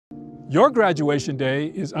Your graduation day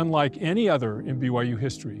is unlike any other in BYU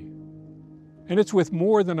history, and it's with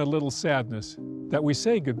more than a little sadness that we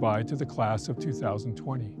say goodbye to the class of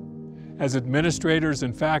 2020. As administrators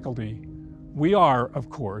and faculty, we are, of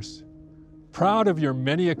course, proud of your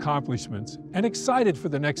many accomplishments and excited for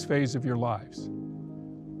the next phase of your lives.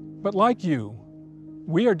 But like you,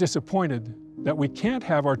 we are disappointed that we can't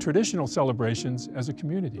have our traditional celebrations as a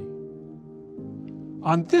community.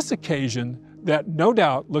 On this occasion, that no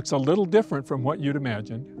doubt looks a little different from what you'd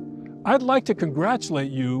imagined, I'd like to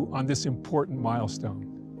congratulate you on this important milestone.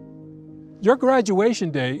 Your graduation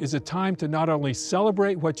day is a time to not only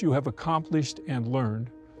celebrate what you have accomplished and learned,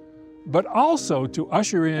 but also to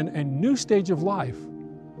usher in a new stage of life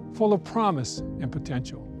full of promise and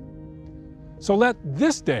potential. So let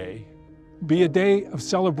this day be a day of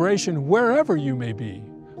celebration wherever you may be.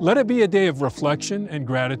 Let it be a day of reflection and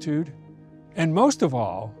gratitude, and most of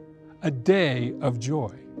all, a day of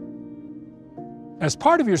joy. As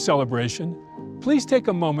part of your celebration, please take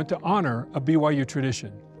a moment to honor a BYU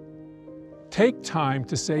tradition. Take time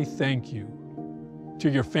to say thank you to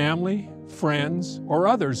your family, friends, or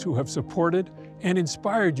others who have supported and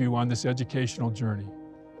inspired you on this educational journey.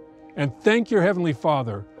 And thank your Heavenly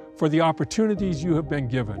Father for the opportunities you have been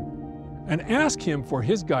given, and ask Him for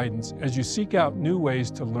His guidance as you seek out new ways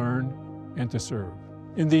to learn and to serve.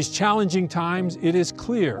 In these challenging times, it is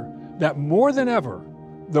clear that more than ever,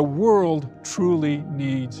 the world truly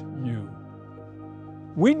needs you.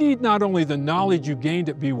 We need not only the knowledge you gained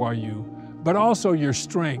at BYU, but also your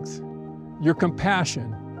strength, your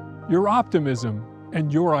compassion, your optimism,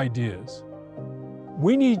 and your ideas.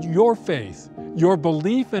 We need your faith, your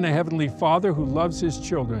belief in a Heavenly Father who loves His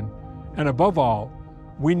children, and above all,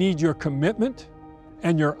 we need your commitment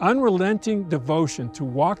and your unrelenting devotion to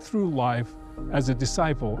walk through life as a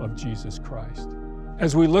disciple of Jesus Christ.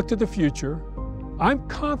 As we look to the future, I'm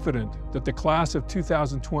confident that the class of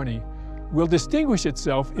 2020 will distinguish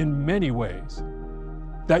itself in many ways.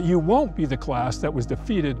 That you won't be the class that was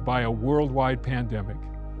defeated by a worldwide pandemic,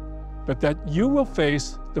 but that you will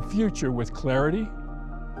face the future with clarity,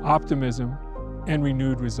 optimism, and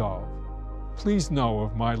renewed resolve. Please know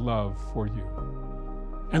of my love for you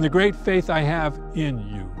and the great faith I have in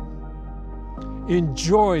you.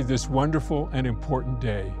 Enjoy this wonderful and important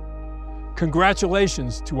day.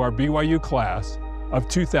 Congratulations to our BYU class of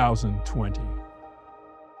 2020.